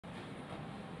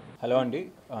Hello అండి,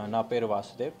 నా పేరు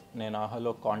వాసుదేవ్. నేను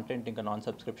ఆహాలో కాంటెంట్ ఇంకా నాన్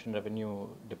సబ్స్క్రిప్షన్ రెవెన్యూ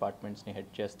డిపార్ట్మెంట్స్ని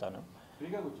హెడ్ చేస్తాను.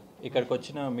 ఇక్కడికి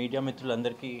వచ్చిన మీడియా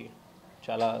మిత్రులందరికీ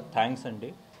చాలా థ్యాంక్స్ అండి.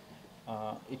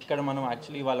 ఇక్కడ మనం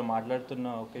యాక్చువల్లీ వాళ్ళు మాట్లాడుతున్న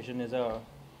occasion is a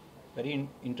very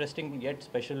interesting yet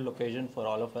special occasion for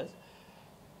all of us.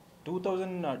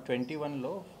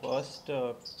 2021లో first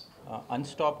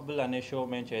unstoppable అనే షో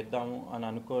మేము చేద్దాము అని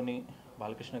అనుకొని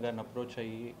బాలకృష్ణ గారిని అప్రోచ్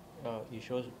అయ్యి ఈ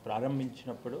షో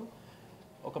ప్రారంభించినప్పుడు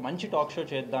ఒక మంచి టాక్ షో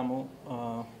చేద్దాము,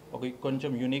 ఒక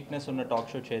కొంచెం యూనిక్నెస్ ఉన్న టాక్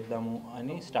షో చేద్దాము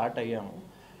అని స్టార్ట్ అయ్యాము.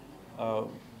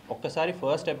 ఒక్కసారి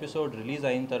ఫస్ట్ ఎపిసోడ్ రిలీజ్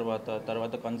అయిన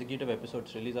తర్వాత కన్సిక్యూటివ్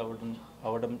ఎపిసోడ్స్ రిలీజ్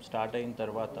అవ్వడం స్టార్ట్ అయిన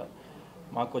తర్వాత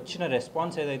మాకు వచ్చిన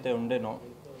రెస్పాన్స్ ఏదైతే ఉండేనో,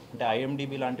 అంటే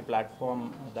ఐఎండిబి లాంటి ప్లాట్ఫామ్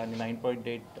దాన్ని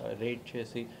 9.8 రేట్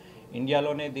చేసి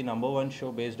ఇండియాలోనే the number 1 show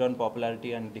based on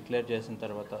popularity అని డిక్లేర్ చేసిన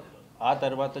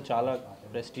తర్వాత చాలా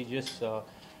ప్రెస్టీజియస్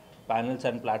ప్యానల్స్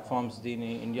అండ్ ప్లాట్ఫామ్స్ దీన్ని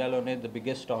ఇండియాలోనే ద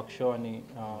బిగ్గెస్ట్ టాక్ షో అని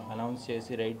అనౌన్స్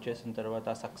చేసి రైట్ చేసిన తర్వాత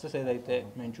ఆ సక్సెస్ ఏదైతే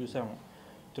మేము చూసాము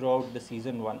through out the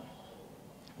season 1,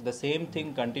 the same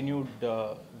thing continued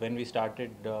when we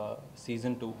started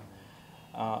season 2.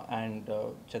 And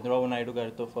Chandrababu Naidu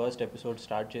గారితో ఫస్ట్ ఎపిసోడ్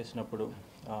స్టార్ట్ చేసినప్పుడు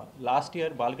లాస్ట్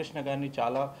ఇయర్ బాలకృష్ణ గారిని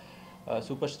చాలా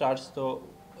సూపర్ స్టార్స్తో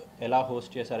ఎలా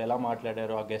హోస్ట్ చేశారు, ఎలా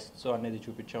మాట్లాడారు ఆ గెస్ట్స్ అనేది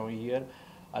చూపించాము. ఈ ఇయర్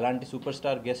అలాంటి సూపర్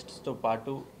స్టార్ గెస్ట్స్తో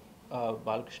పాటు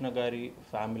బాలకృష్ణ గారి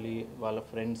ఫ్యామిలీ, వాళ్ళ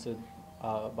ఫ్రెండ్స్,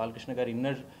 బాలకృష్ణ గారి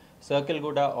ఇన్నర్ సర్కిల్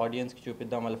కూడా ఆడియన్స్కి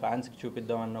చూపిద్దాం, వాళ్ళ ఫ్యాన్స్కి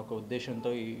చూపిద్దాం అన్న ఒక ఉద్దేశంతో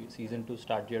ఈ సీజన్ 2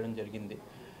 స్టార్ట్ చేయడం జరిగింది.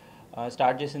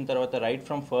 స్టార్ట్ చేసిన తర్వాత రైట్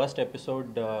ఫ్రమ్ ఫస్ట్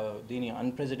ఎపిసోడ్ దీని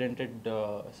అన్ప్రెసిడెంటెడ్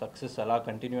సక్సెస్ అలా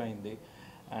కంటిన్యూ అయింది.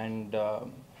 అండ్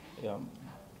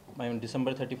మేము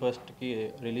December 31st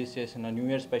రిలీజ్ చేసిన న్యూ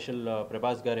ఇయర్ స్పెషల్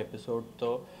ప్రభాస్ గారి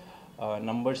ఎపిసోడ్తో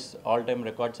నంబర్స్ ఆల్ టైమ్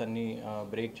రికార్డ్స్ అన్నీ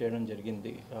బ్రేక్ చేయడం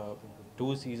జరిగింది. 2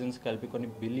 సీజన్స్ కలిపి కొన్ని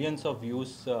బిలియన్స్ ఆఫ్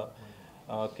వ్యూస్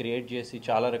క్రియేట్ చేసి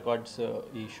చాలా రికార్డ్స్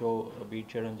ఈ షో బీట్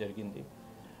చేయడం జరిగింది.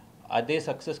 అదే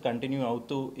సక్సెస్ కంటిన్యూ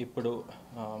అవుతూ ఇప్పుడు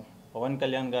పవన్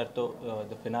కళ్యాణ్ గారితో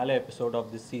the finale episode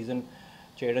of this season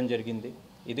చేయడం జరిగింది.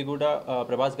 ఇది కూడా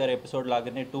ప్రభాస్ గారి ఎపిసోడ్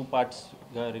లాగానే 2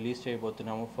 పార్ట్స్గా రిలీజ్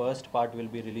చేయబోతున్నాము. First part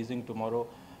will be releasing tomorrow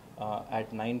at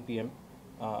 9 PM.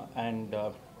 And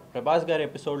Prabhas గారి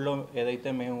ఎపిసోడ్లో ఏదైతే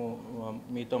మేము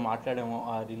మీతో మాట్లాడామో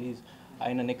ఆ రిలీజ్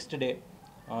అయిన next day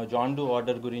John do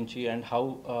order గురించి and how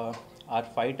are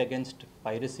fight against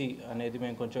piracy అనేది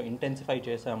మేము కొంచెం ఇంటెన్సిఫై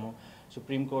చేశాము.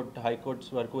 సుప్రీంకోర్టు,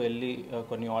 హైకోర్ట్స్ వరకు వెళ్ళి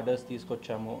కొన్ని ఆర్డర్స్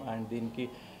తీసుకొచ్చాము. అండ్ దీనికి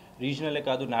రీజనలే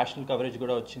కాదు నేషనల్ కవరేజ్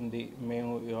కూడా వచ్చింది.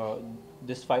 మేము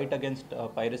this fight against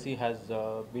piracy has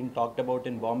been talked about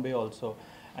in Bombay also.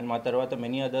 And మా తర్వాత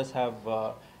many others have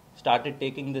started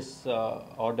taking this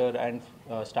order and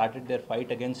started their fight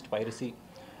against piracy.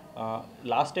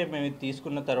 Last time మేము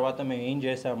తీసుకున్న తర్వాత మేము ఏం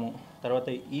చేసాము, తర్వాత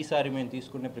ఈసారి మేము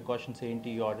తీసుకునే ప్రికాషన్స్ ఏంటి,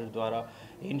 ఈ ఆర్డర్ ద్వారా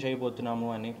ఏం చేయబోతున్నాము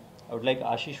అని I would like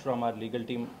Ashish from our legal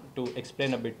team to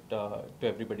explain a bit to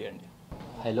everybody అండి.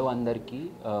 హలో అందరికీ.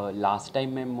 లాస్ట్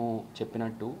టైం మేము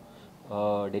చెప్పినట్టు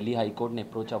ఢిల్లీ హైకోర్టుని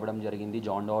అప్రోచ్ అవ్వడం జరిగింది,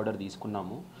 జాన్ డో ఆర్డర్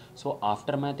తీసుకున్నాము. సో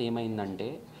ఆఫ్టర్ మ్యాథ్ ఏమైందంటే,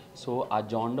 సో ఆ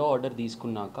జాన్ డో ఆర్డర్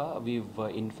తీసుకున్నాక weave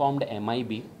informed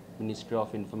MIB, ministry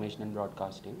of information and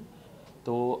broadcasting.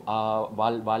 So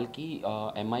వాళ్ళకి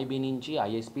MIB నుంచి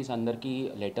ISPs అందరికీ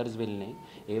లెటర్స్ వెళ్ళినాయి.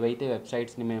 ఏవైతే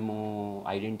వెబ్సైట్స్ని మేము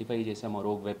ఐడెంటిఫై చేసామో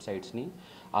రోగ్ వెబ్సైట్స్ని,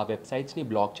 ఆ వెబ్సైట్స్ని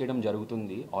బ్లాక్ చేయడం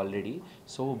జరుగుతుంది ఆల్రెడీ.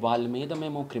 సో వాళ్ళ మీద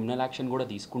మేము క్రిమినల్ యాక్షన్ కూడా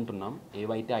తీసుకుంటున్నాం.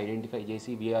 ఏవైతే ఐడెంటిఫై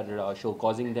చేసి we are show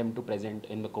causing them to present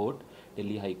in the court,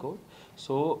 Delhi high court.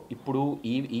 So ఇప్పుడు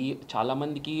ఈ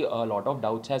చాలామందికి lot of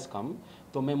doubts has come.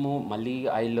 So మేము మళ్ళీ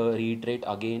I'll retreat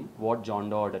again what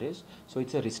John do order is. So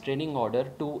it's a restraining order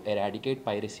to eradicate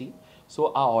piracy. So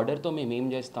ఆ ఆర్డర్తో మేము ఏం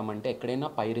చేస్తామంటే, ఎక్కడైనా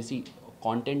పైరసీ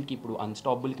కాంటెంట్కి ఇప్పుడు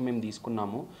అన్స్టాపబుల్కి మేము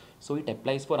తీసుకున్నాము. So it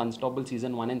applies for unstoppable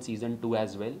season 1 and season 2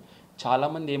 as well.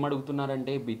 చాలామంది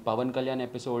ఏమడుగుతున్నారంటే Pawan Kalyan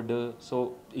episode, so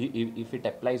if it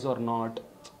applies are not,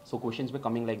 so questions be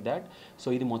coming like that. So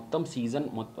ఇది మొత్తం సీజన్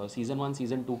 1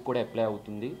 సీజన్ 2 కూడా అప్లై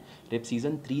అవుతుంది. రేపు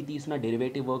సీజన్ 3 తీసిన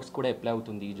డెరివేటివ్ వర్క్స్ కూడా అప్లై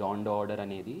అవుతుంది ఈ జాన్ డో ఆర్డర్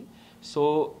అనేది. So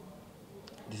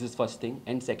this is first thing.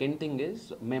 And second thing is,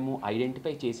 మేము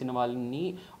ఐడెంటిఫై చేసిన వాళ్ళని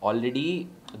already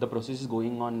the process is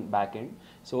going on back end.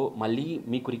 So మళ్ళీ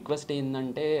మీకు రిక్వెస్ట్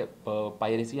ఏంటంటే,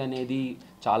 పైరసీ అనేది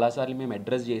చాలాసార్లు మేము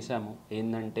అడ్రస్ చేసాము,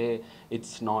 ఏంటంటే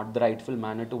it's not the rightful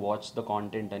manner to watch the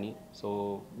content అని. So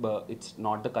it's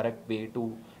not the correct way to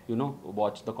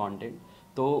watch the content.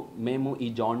 So మేము ఈ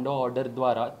జాన్ డో ఆర్డర్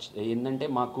ద్వారా ఏంటంటే,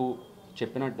 మాకు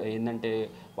చెప్పినట్టు ఏంటంటే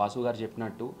వాసు గారు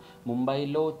చెప్పినట్టు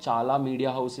ముంబైలో చాలా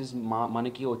మీడియా హౌసెస్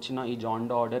మనకి వచ్చిన ఈ జాన్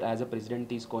డా ఆర్డర్ యాజ్ అ ప్రెసిడెంట్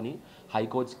తీసుకొని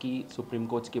హైకోర్ట్స్కి సుప్రీం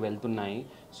కోర్ట్స్కి వెళ్తున్నాయి.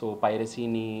 సో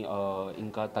పైరసీని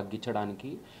ఇంకా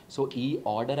తగ్గించడానికి. సో ఈ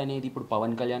ఆర్డర్ అనేది ఇప్పుడు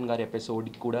పవన్ కళ్యాణ్ గారి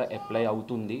ఎపిసోడ్కి కూడా అప్లై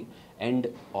అవుతుంది. And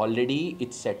already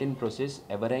it's set in process.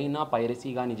 ఎవరైనా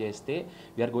పైరసీ కానీ చేస్తే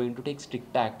we are going to take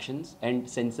strict actions. And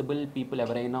sensible people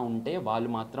ఎవరైనా ఉంటే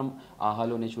వాళ్ళు మాత్రం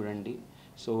ఆహాలోనే చూడండి.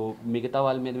 సో మిగతా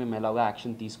వాళ్ళ మీద మేము ఎలాగో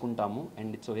యాక్షన్ తీసుకుంటాము.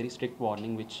 And it's a very strict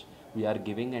warning which we are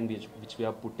giving and which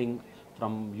we are putting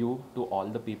from you to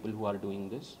all the people who are doing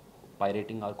this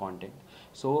పైరేటింగ్ hour content.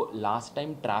 So last time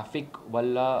traffic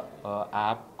వల్ల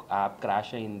app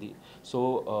crash అయింది. So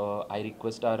I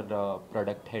request our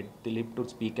product head Dilip to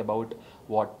speak about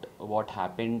what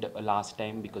happened last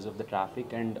time because of the traffic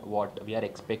and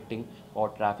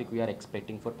what traffic we are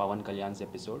expecting for Pawan Kalyan's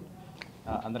episode.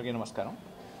 అందరికీ నమస్కారం.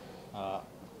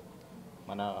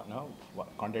 మన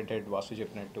content head Vasu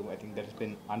చెప్పినట్టు I think there is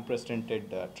been unprecedented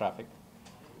traffic.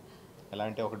 ఎలా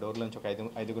అంటే ఒక డోర్లోంచి ఒక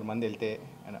ఐదుగురు మంది వెళ్తే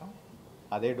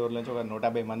అదే డోర్లోంచి ఒక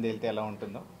 150 మంది వెళ్తే ఎలా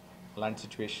ఉంటుందో అలాంటి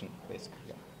సిచ్యువేషన్.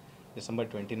 బేసిక్గా December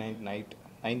 29th నైట్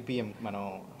 9 PM మనం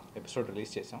ఎపిసోడ్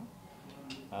రిలీజ్ చేసాం.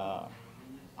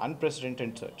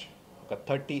 అన్ప్రెసిడెంటెడ్ సర్చ్, ఒక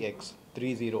 30x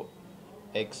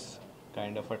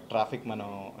కైండ్ ఆఫ్ ట్రాఫిక్ మనం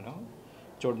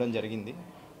చూడడం జరిగింది.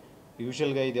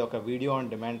 యూజువల్గా ఇది ఒక వీడియో ఆన్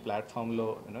డిమాండ్ ప్లాట్ఫామ్లో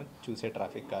చూసే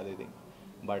ట్రాఫిక్ కాదు ఇది.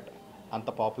 బట్ అంత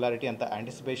పాపులారిటీ, అంత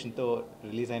యాంటిసిపేషన్తో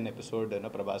రిలీజ్ అయిన ఎపిసోడ్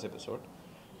ప్రభాస్ ఎపిసోడ్.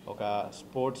 ఒక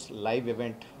స్పోర్ట్స్ లైవ్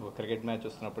ఈవెంట్, ఒక క్రికెట్ మ్యాచ్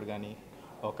చూస్తున్నప్పుడు కానీ,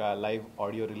 ఒక లైవ్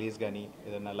ఆడియో రిలీజ్ కానీ,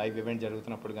 ఏదైనా లైవ్ ఈవెంట్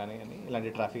జరుగుతున్నప్పుడు కానీ ఇలాంటి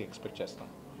ట్రాఫిక్ ఎక్స్పెక్ట్ చేస్తాం.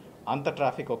 అంత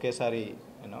ట్రాఫిక్ ఒకేసారి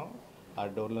ఆ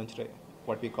డోర్లోంచి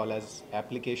what we call as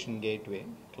application gateway,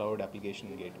 cloud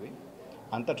application gateway,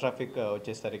 అంత ట్రాఫిక్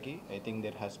వచ్చేసరికి I think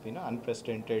there has been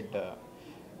unprecedented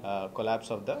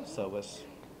collapse of the servers.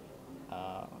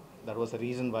 That was the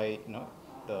reason why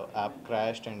the app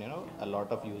crashed and a lot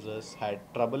of users had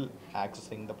trouble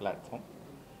accessing the platform.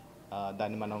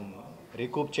 దాన్ని మనం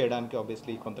recoup చేయడానికి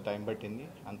obviously కొంత time పట్టింది.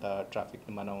 అంత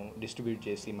ట్రాఫిక్ని మనం distribute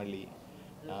చేసి మళ్ళీ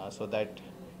so that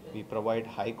we provide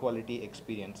high quality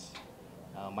experience.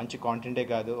 మంచి కాంటెంటే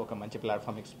కాదు, ఒక మంచి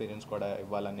ప్లాట్ఫామ్ ఎక్స్పీరియన్స్ కూడా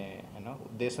ఇవ్వాలనే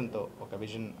ఉద్దేశంతో ఒక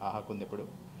విజన్ ఆహాకుంది ఇప్పుడు.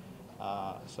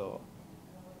 సో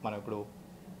మనం ఇప్పుడు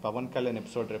పవన్ కళ్యాణ్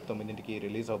ఎపిసోడ్ రేపు 9ంటికి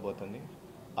రిలీజ్ అవబోతుంది.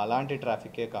 అలాంటి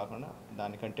ట్రాఫికే కాకుండా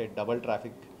దానికంటే డబల్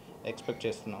ట్రాఫిక్ ఎక్స్పెక్ట్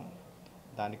చేస్తున్నాం.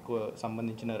 దానికి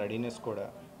సంబంధించిన రెడీనెస్ కూడా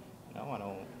మనం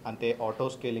అంతే. ఆటో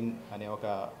స్కేలింగ్ అనే ఒక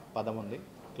పదం ఉంది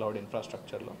క్లౌడ్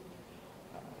ఇన్ఫ్రాస్ట్రక్చర్లో.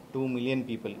 2 million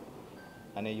పీపుల్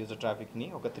అనే యూజర్ ట్రాఫిక్ని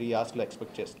ఒక 3 hours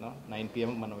ఎక్స్పెక్ట్ చేస్తున్నాం. 9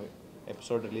 PM మనం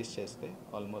ఎపిసోడ్ రిలీజ్ చేస్తే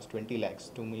almost 20 lakhs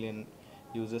 2 million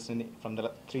యూజర్స్ని from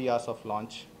the 3 hours of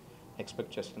launch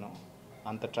expect చేస్తున్నాం.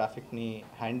 అంత ట్రాఫిక్ని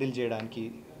హ్యాండిల్ చేయడానికి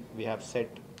we have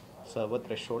set server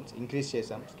thresholds, increase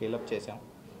చేసాం, స్కేలప్ చేసాం.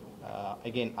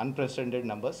 Again unprecedented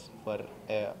numbers for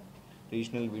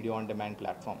regional video on demand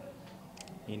platform.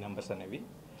 ఈ numbers అనేవి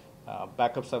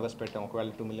బ్యాకప్ సర్వర్స్ పెట్టాం. ఒకవేళ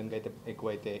 2 million అయితే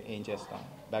ఎక్కువైతే ఏం చేస్తాం,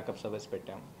 బ్యాకప్ సర్వర్స్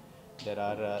పెట్టాం. There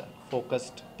are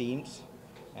focused teams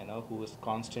who is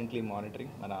constantly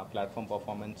monitoring మన ప్లాట్ఫామ్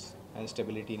పర్ఫార్మెన్స్ అండ్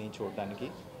స్టెబిలిటీని చూడడానికి.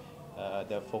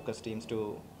 The focus teams to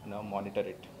monitor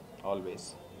it always.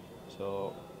 So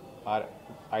our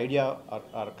idea,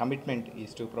 our commitment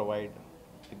is to provide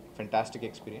fantastic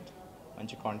experience,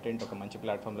 manchi content oka manchi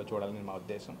platform lo chodalani ma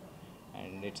uddesham,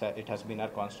 and it has been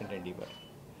our constant endeavor.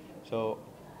 So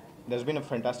there's been a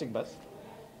fantastic buzz.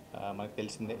 manaku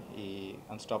telisinde ee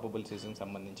unstoppable season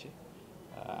sambandhinchi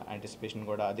anticipation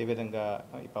kuda ade vidhanga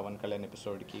ee Pavan Kalyan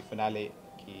episode ki finale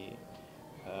ki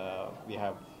we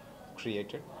have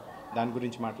created. dan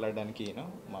gurinchi maatladaniki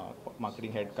ma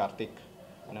marketing head Karthik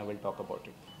will talk about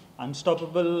it.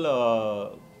 Unstoppable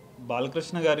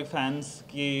Balakrishna గారి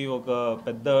ఫ్యాన్స్కి ఒక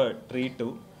పెద్ద treat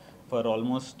for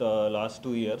almost last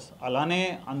 2 years. అలానే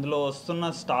అందులో వస్తున్న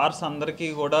stars అందరికీ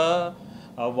కూడా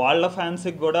వాళ్ళ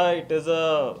ఫ్యాన్స్కి కూడా it is a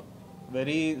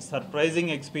very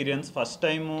surprising experience. First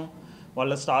time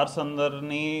వాళ్ళ స్టార్స్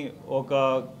అందరినీ ఒక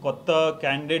కొత్త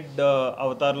క్యాండిడేట్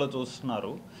అవతార్లో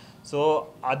చూస్తున్నారు. సో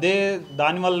అదే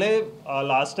దానివల్లే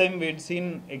last time weed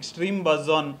scene extreme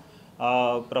buzz on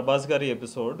Prabhas గారి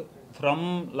episode. From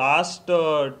last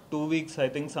 2 weeks I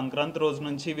think Sankranti రోజు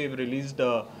నుంచి వీవ్ రిలీజ్డ్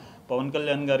పవన్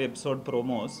కళ్యాణ్ గారి ఎపిసోడ్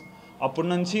ప్రోమోస్. అప్పటి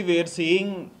నుంచి we are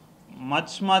seeing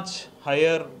much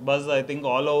higher buzz. I think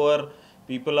all over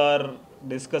people are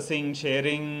discussing,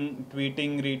 sharing,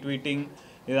 tweeting, రీట్వీటింగ్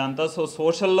ఇదంతా. So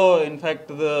సోషల్లో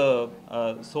in fact the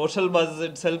social buzz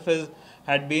it self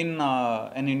had been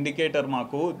an indicator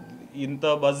మాకు. ఇంత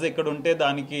buzz ఎక్కడ ఉంటే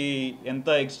దానికి ఎంత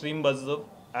ఎక్స్ట్రీమ్ బజ్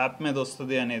యాప్ మీద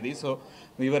వస్తుంది అనేది. So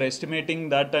we were estimating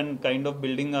that and kind of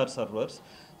building our servers.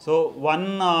 So one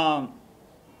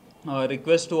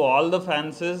request to all the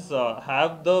fans is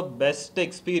have the best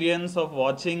experience of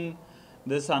watching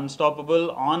this Unstoppable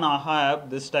on AHA app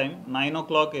this time. 9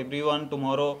 o'clock everyone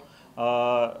tomorrow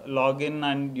log in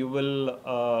and you will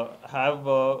have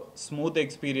a smooth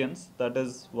experience. That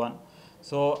is one.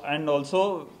 So and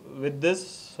also with this,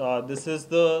 this is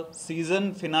the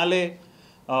season finale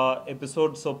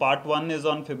episode. So part 1 is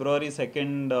on February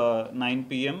 2nd, 9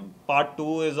 p.m. Part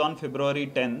 2 is on February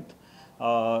 10th.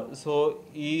 So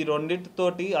ఈ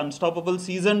రెండింటితోటి unstoppable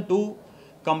season 2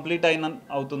 complete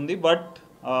అవుతుంది. But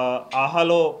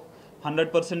ఆహాలో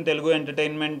 100% Telugu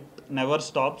entertainment never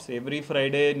stops. Every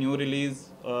Friday new release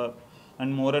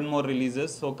and more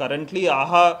releases. So currently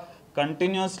ఆహా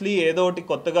continuously ఏదో ఒకటి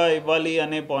కొత్తగా ఇవ్వాలి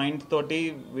అనే point తోటి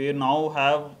we now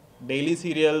have daily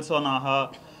serials on ఆహా.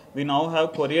 We now have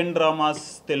Korean dramas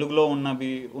తెలుగులో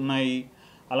ఉన్నాయి.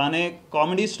 అలానే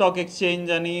కామెడీ స్టాక్ ఎక్స్చేంజ్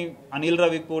అని అనిల్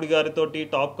రవిపూడి గారితో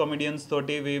టాప్ కామెడియన్స్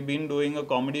తోటి we been doing a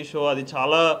comedy show. అది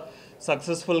చాలా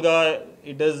సక్సెస్ఫుల్గా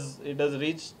it has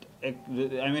reached.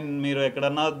 I mean మీరు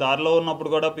ఎక్కడన్నా దారిలో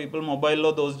ఉన్నప్పుడు కూడా పీపుల్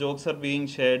మొబైల్లో those jokes are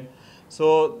being shared. So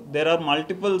there are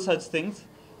multiple such things.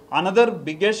 Another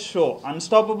biggest show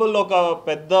unstoppable ఒక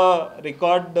పెద్ద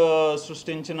రికార్డ్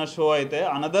సృష్టించిన షో అయితే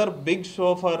అనదర్ బిగ్ షో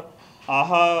ఫర్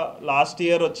ఆహా లాస్ట్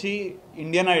ఇయర్ వచ్చి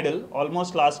Indian Idol.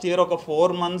 Almost last year ఒక 4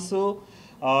 months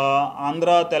Andhra,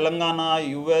 Telangana,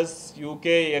 US,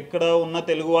 UK ఎక్కడ ఉన్న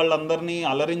తెలుగు వాళ్ళందరినీ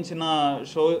అలరించిన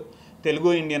షో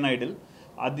తెలుగు ఇండియన్ ఐడల్.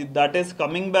 అది that is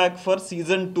coming back for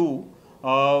season 2.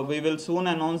 We will soon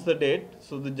announce the date.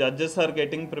 So the judges are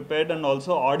getting prepared and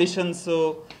also auditions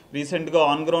recently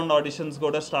on ground auditions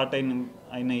కూడా start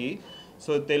అయినాయి.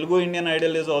 So Telugu Indian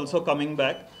Idol is also coming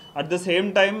back. At the same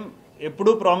time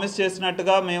ఎప్పుడు promise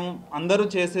చేసినట్టుగా మేము అందరూ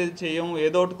చేయం,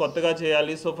 ఏదో ఒకటి కొత్తగా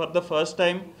చేయాలి. So for the first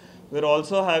time we are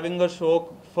also having a show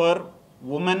for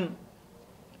women,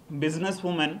 business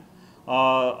women,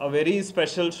 a very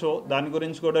special show. దాని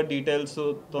గురించి కూడా డీటెయిల్స్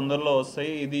తొందరలో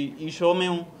వస్తాయి. ఈ షో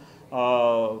మేము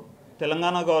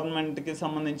తెలంగాణ గవర్నమెంట్కి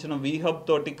సంబంధించిన వీహబ్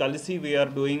తోటి కలిసి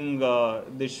we are doing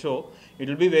this show. It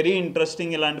will be very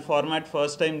interesting. ఇలాంటి ఫార్మాట్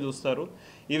ఫస్ట్ టైం చూస్తారు.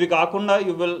 ఇవి కాకుండా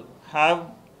you will have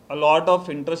a lot of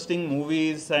interesting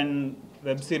movies and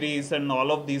web series and all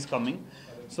of these coming.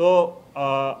 So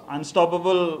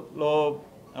Unstoppable lo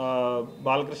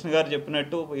Balakrishna గారు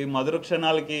చెప్పినట్టు ఈ మధుర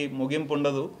క్షణాలకి ముగింపు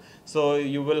ఉండదు. So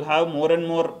you will have more and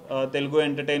more Telugu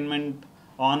entertainment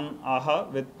on ఆహా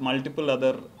with multiple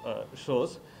other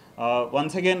shows.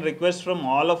 Once again request from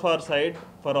all of our side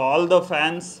for all the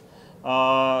fans,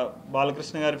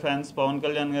 Balakrishna గారి fans, Pawan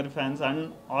Kalyan గారి fans and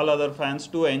all other fans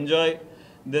to enjoy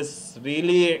this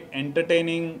really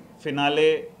entertaining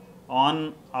finale on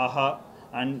AHA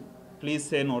and please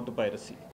say no to piracy.